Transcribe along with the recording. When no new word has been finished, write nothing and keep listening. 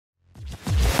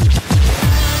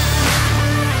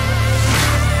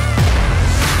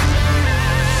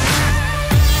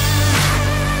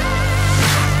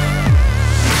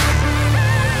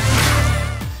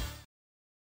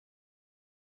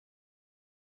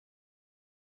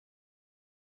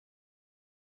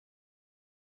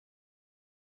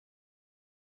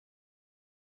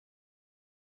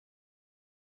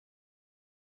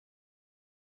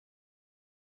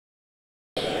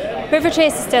Rivertrace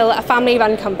is still a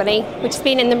family-run company which has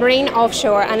been in the marine,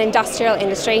 offshore and industrial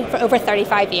industry for over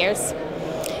 35 years.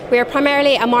 We are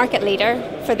primarily a market leader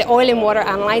for the oil and water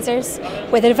analysers,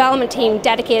 with a development team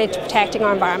dedicated to protecting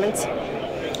our environment.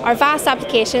 Our vast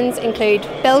applications include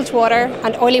bilge water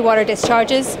and oily water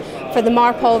discharges for the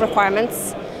MARPOL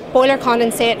requirements, boiler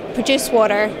condensate, produced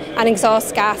water and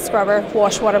exhaust gas scrubber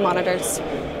wash water monitors.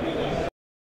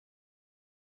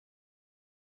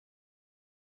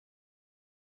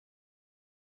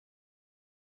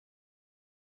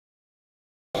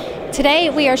 Today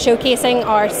we are showcasing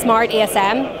our Smart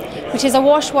ASM, which is a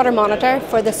wash water monitor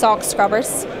for the SOx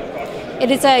scrubbers.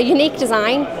 It is a unique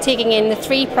design, taking in the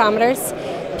three parameters,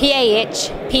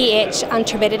 PAH, pH and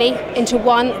turbidity, into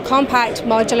one compact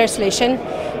modular solution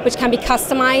which can be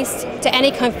customised to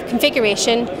any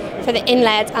configuration for the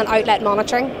inlet and outlet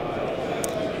monitoring.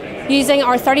 Using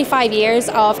our 35 years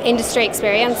of industry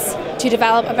experience to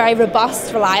develop a very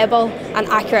robust, reliable and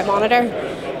accurate monitor,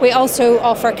 we also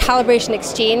offer calibration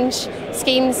exchange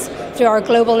schemes through our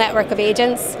global network of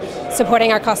agents,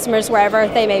 supporting our customers wherever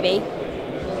they may be.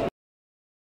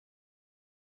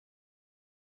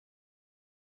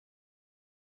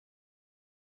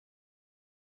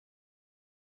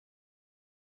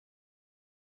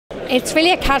 It's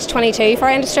really a catch-22 for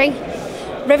our industry.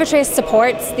 Rivertrace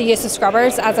supports the use of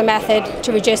scrubbers as a method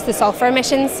to reduce the sulphur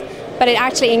emissions, but it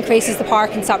actually increases the power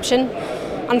consumption.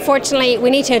 Unfortunately, we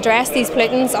need to address these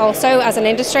pollutants also as an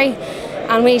industry,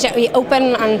 and we need to be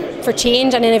open for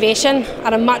change and innovation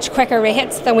at a much quicker rate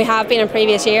than we have been in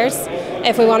previous years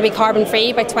if we want to be carbon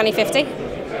free by 2050.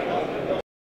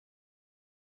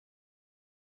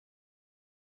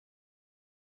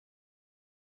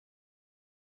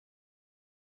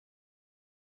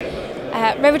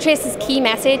 Rivertrace's key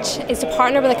message is to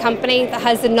partner with a company that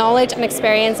has the knowledge and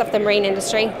experience of the marine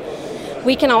industry.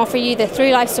 We can offer you the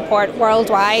through-life support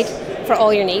worldwide for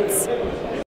all your needs.